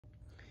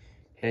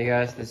Hey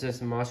guys, this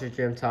is Monster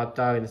Jam Top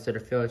Dog and the set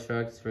of filler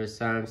trucks for the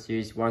Asylum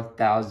Series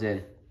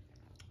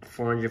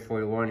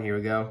 1441. Here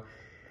we go.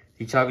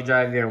 The Taco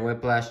Drive here in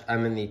Whiplash.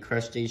 I'm in the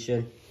Crush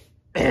Station.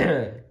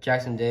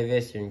 Jackson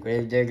Davis, you're in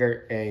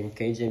Gravedigger, and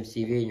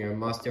KJMCV, and you're in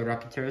Monster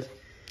Rocketeers.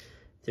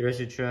 The rest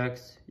of the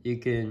trucks you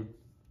can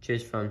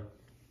choose from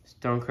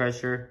Stone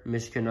Crusher,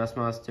 Michigan Nuts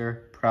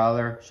Monster,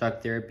 Prowler,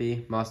 Shock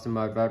Therapy, Monster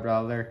Mud Red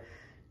Roller,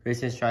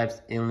 Racing Stripes,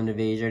 Inland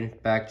Invasion,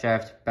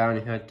 Backdraft,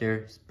 Bounty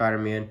Hunter,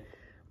 Spider-Man,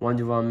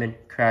 Wonder Woman,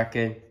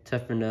 Kraken,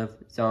 Tough Enough,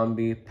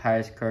 Zombie,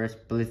 Pirate's Curse,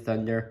 Blue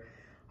Thunder,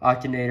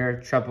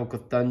 Alternator, Tropical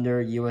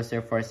Thunder, U.S.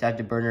 Air Force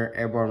Afterburner,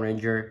 Airborne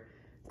Ranger,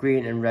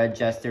 Green and Red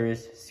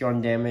Jesters,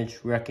 Storm Damage,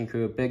 Wrecking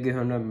Crew, Big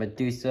Kahuna,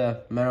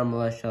 Medusa, Metal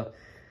Militia,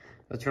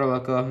 Electro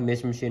Loco,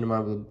 Mason Machine,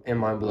 and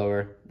Mind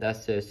Blower.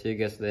 That's it. See you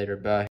guys later. Bye.